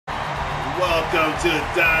Welcome to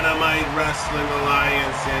Dynamite Wrestling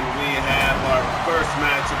Alliance, and we have our first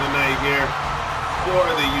match of the night here for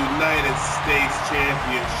the United States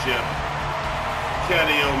Championship.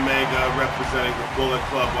 Kenny Omega representing the Bullet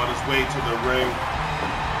Club on his way to the ring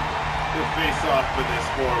to face off with his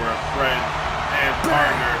former friend and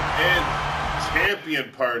partner and champion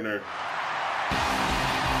partner,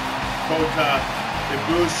 Kota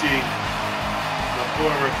Ibushi, the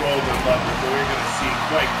former Golden Lover. So we're going to see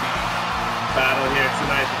quite the battle here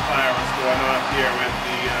tonight. The fireworks going off here with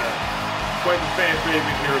the quite the fan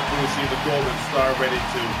favorite here, Ibushi, the Golden Star, ready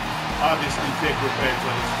to obviously take revenge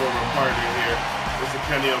on his former partner here. This is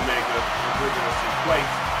Kenny Omega, and we're going to see quite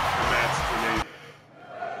the match tonight,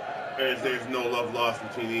 as there's no love lost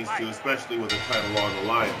between these two, especially with the title on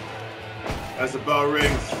the line. As the bell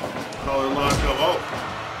rings, caller lock up. Oh,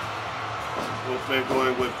 Wolfman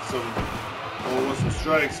going with some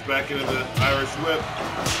strikes back into the Irish whip.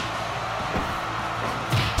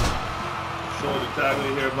 Shoulder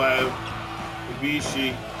tackling here by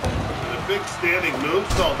Ibushi. And a big standing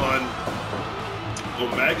moonsault on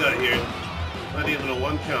Omega here. Not even a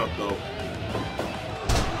one count though.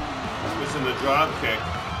 Missing the drop kick.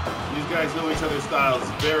 These guys know each other's styles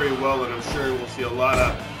very well, and I'm sure we'll see a lot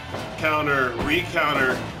of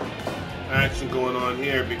re-counter action going on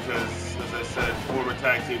here because, as I said, former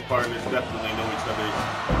tag team partners definitely know each other's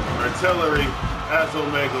artillery. As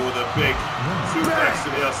Omega with a big suplex to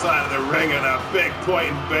the outside of the ring and a big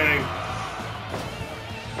point and bang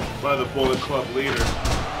by the Bullet Club leader.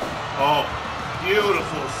 Oh,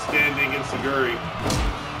 beautiful standing enziguri.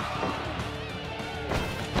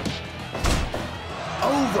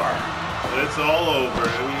 Over. It's all over,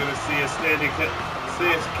 and we're gonna see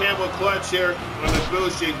a camel clutch here on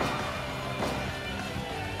Ibushi.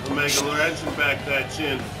 Omega wrenching back that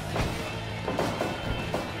chin.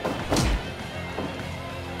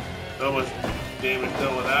 Not much damage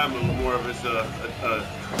done with that move, more of it's a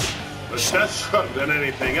chest shrug than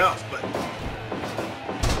anything else, but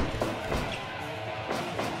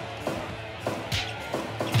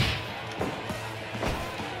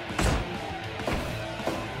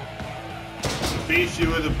Ibushi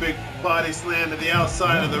with a big body slam to the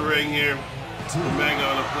outside of the ring here. Omega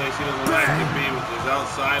on a place he doesn't like to be, which is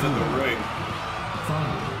outside of the ring.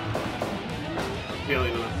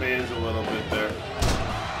 Appealing to the fans a little bit there.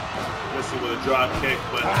 Missing with a drop kick,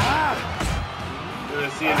 but we're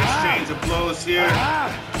gonna see an exchange of blows here.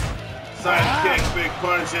 Side kick, big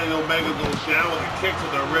punch, and Omega goes down with a kick to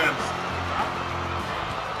the ribs.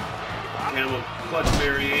 Camel clutch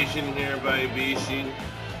variation here by Ibushi.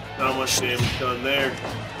 Not much damage done there.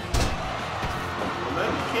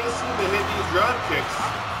 Omega can't seem to hit these drop kicks,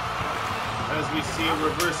 as we see a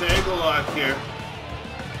reverse ankle lock here.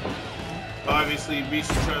 Obviously,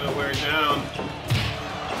 Ibushi trying to wear down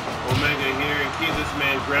Omega here and keep this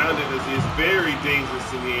man grounded, as he is very dangerous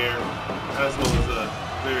in the air, as well as a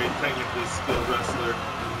very technically skilled wrestler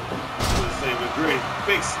to the same degree.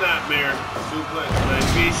 Big snapmare suplex by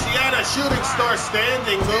Ibushi and a shooting star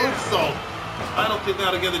standing moonsault. I don't think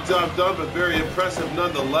that'll get the job done, but very impressive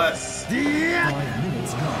nonetheless.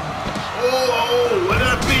 Oh, and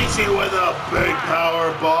Ibushi with a big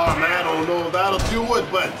power bomb. I don't know if that'll do it,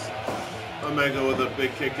 but Omega with a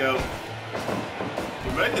big kick out.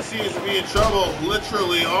 Omega seems to be in trouble,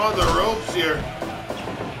 literally on the ropes here.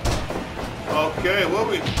 Okay,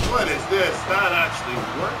 what is this? That actually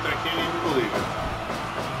worked? I can't even believe it.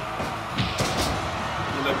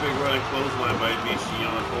 And a big running clothesline by Ibushi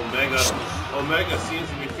on Omega. Omega seems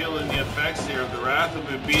to be feeling the effects here of the wrath of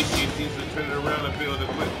Ibushi. Seems to turn it around a bit with a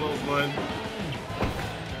quick clothesline.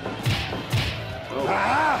 Oh.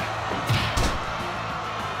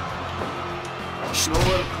 You know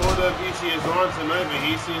what Kota Ibushi is on tonight, but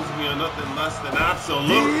he seems to be on nothing less than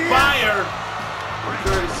absolute fire.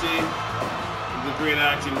 Courtesy of the great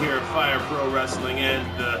action here at Fire Pro Wrestling and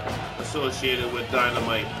associated with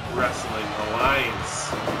Dynamite Wrestling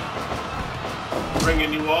Alliance.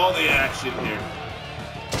 Bringing you all the action here.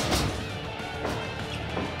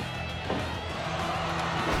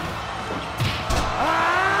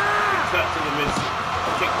 Cut to the midsection.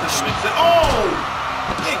 Kick to the midsection. Oh!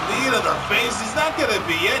 Big knee to the face. Is that going to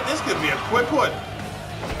be it? This could be a quick one.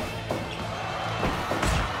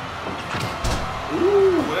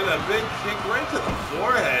 Ooh, and a big kick right to the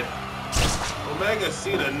forehead. Omega's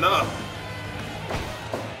seen enough.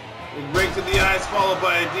 Big break to the eyes followed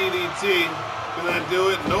by a DDT. Can that do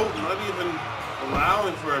it? Nope, not even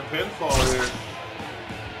allowing for a pinfall here.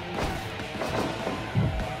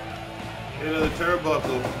 Into the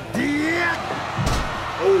turnbuckle.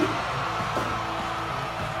 Oh.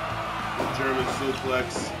 The German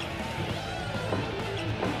suplex.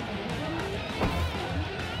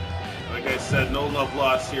 said, no love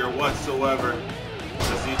lost here whatsoever,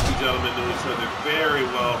 as these two gentlemen knew each other very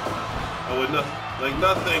well. And with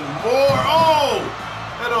nothing more. Oh!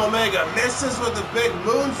 And Omega misses with the big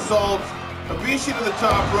moonsault. Ibushi to the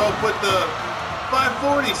top rope with the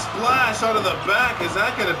 540 splash out of the back. Is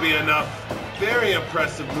that going to be enough? Very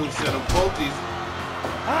impressive moveset on both these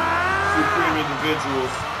supreme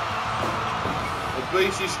individuals.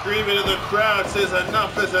 Ibushi screaming in the crowd, says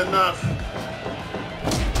enough is enough.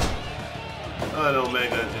 And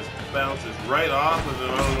Omega just bounces right off of him.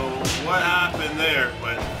 I don't know what happened there,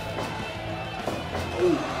 but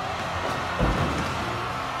ooh.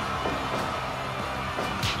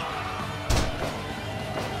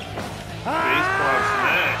 Baseball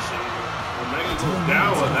smash, and Omega goes down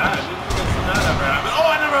with that. I didn't think I'd seen that ever happen. Oh,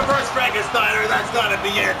 and a reverse Frankensteiner. That's gotta be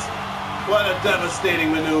it. What a devastating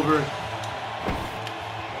maneuver.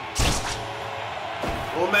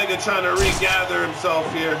 Omega trying to regather himself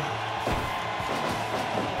here.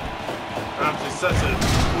 After such a,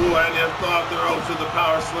 ooh, and he off the ropes with the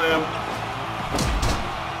power slam.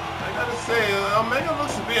 I gotta say, Omega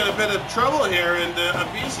looks to be in a bit of trouble here, and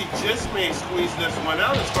Ibushi just may squeeze this one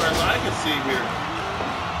out as far as I can see here.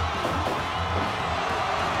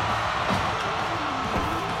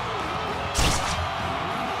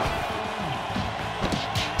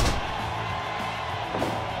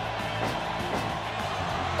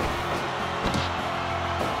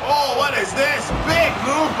 What is this? Big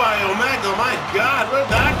move by Omega. My God, where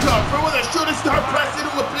did that come from? With a shooting star press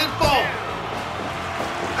into a pinfall.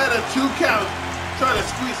 And a 2 count. Trying to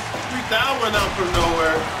squeeze that one out from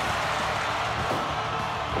nowhere.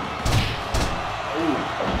 Ooh.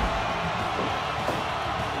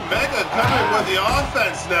 Omega coming with the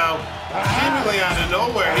offense now. Seemingly out of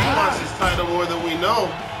nowhere. He wants his title more than we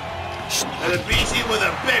know. And Ibushi with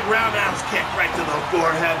a big roundhouse kick right to the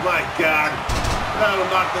forehead. My God. That'll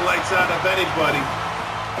knock the lights out of anybody,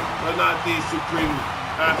 but not these supreme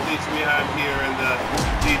athletes we have here in the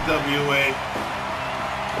DWA,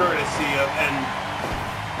 courtesy of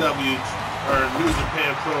New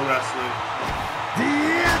Japan Pro Wrestling.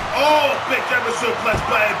 Oh, big German suplex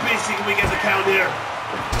by Ibushi. Can we get the count here?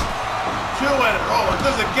 2 and oh, it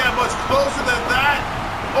doesn't get much closer than that.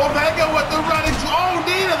 Omega with the running, oh,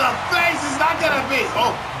 knee to the face is not gonna be.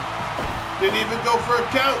 Oh, didn't even go for a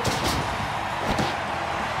count.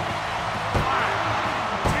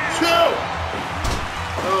 2.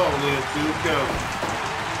 Only a 2 count.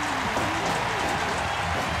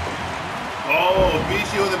 Oh,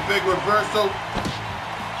 Ibushi with a big reversal.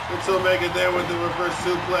 It's Omega there with the reverse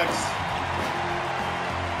suplex.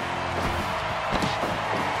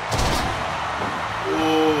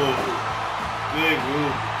 Oh, big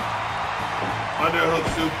move. Underhook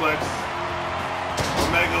suplex.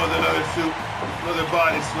 Omega with another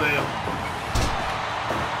body slam.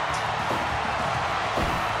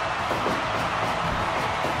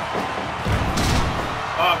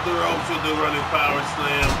 Off the ropes with the running power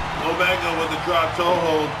slam. Omega with the drop toe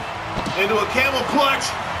hold. Into a camel clutch.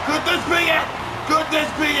 Could this be it? Could this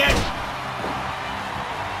be it?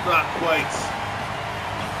 Not quite.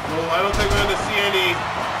 Well, I don't think we're going to see any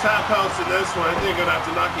tap outs in this one. I think they're going to have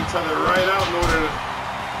to knock each other right out in order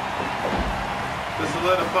to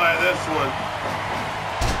solidify this one.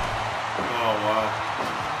 Oh, wow.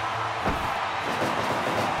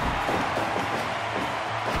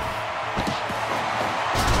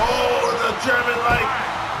 German like.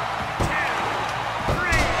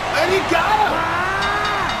 And he got him!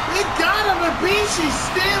 He got him! Ibushi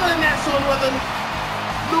stealing this one with a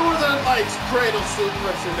Northern Lights cradle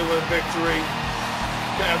suplex into a victory.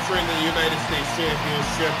 Capturing the United States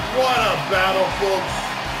Championship. What a battle, folks!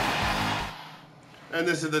 And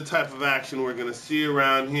this is the type of action we're going to see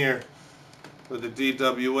around here with the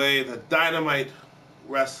DWA, the Dynamite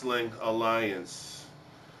Wrestling Alliance.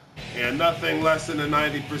 And nothing less than a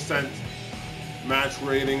 90% match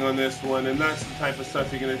rating on this one, and that's the type of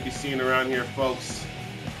stuff you're going to be seeing around here, folks.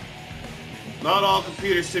 Not all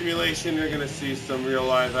computer simulation. You're going to see some real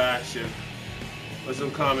live action with some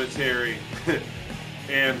commentary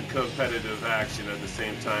and competitive action at the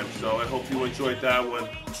same time. So I hope you enjoyed that one.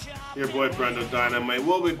 Your boy Brendo Dynamite.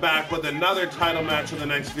 We'll be back with another title match in the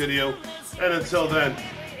next video, and until then,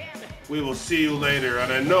 we will see you later.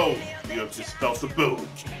 And I know you have just felt the boom.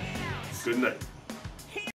 Good night.